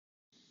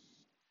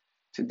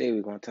Today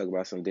we're going to talk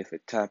about some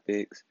different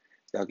topics.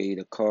 Y'all can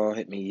either call,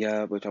 hit me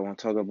up, which I want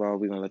to talk about.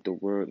 We're going to let the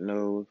world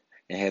know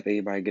and have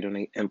everybody get on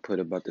their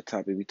input about the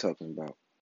topic we're talking about.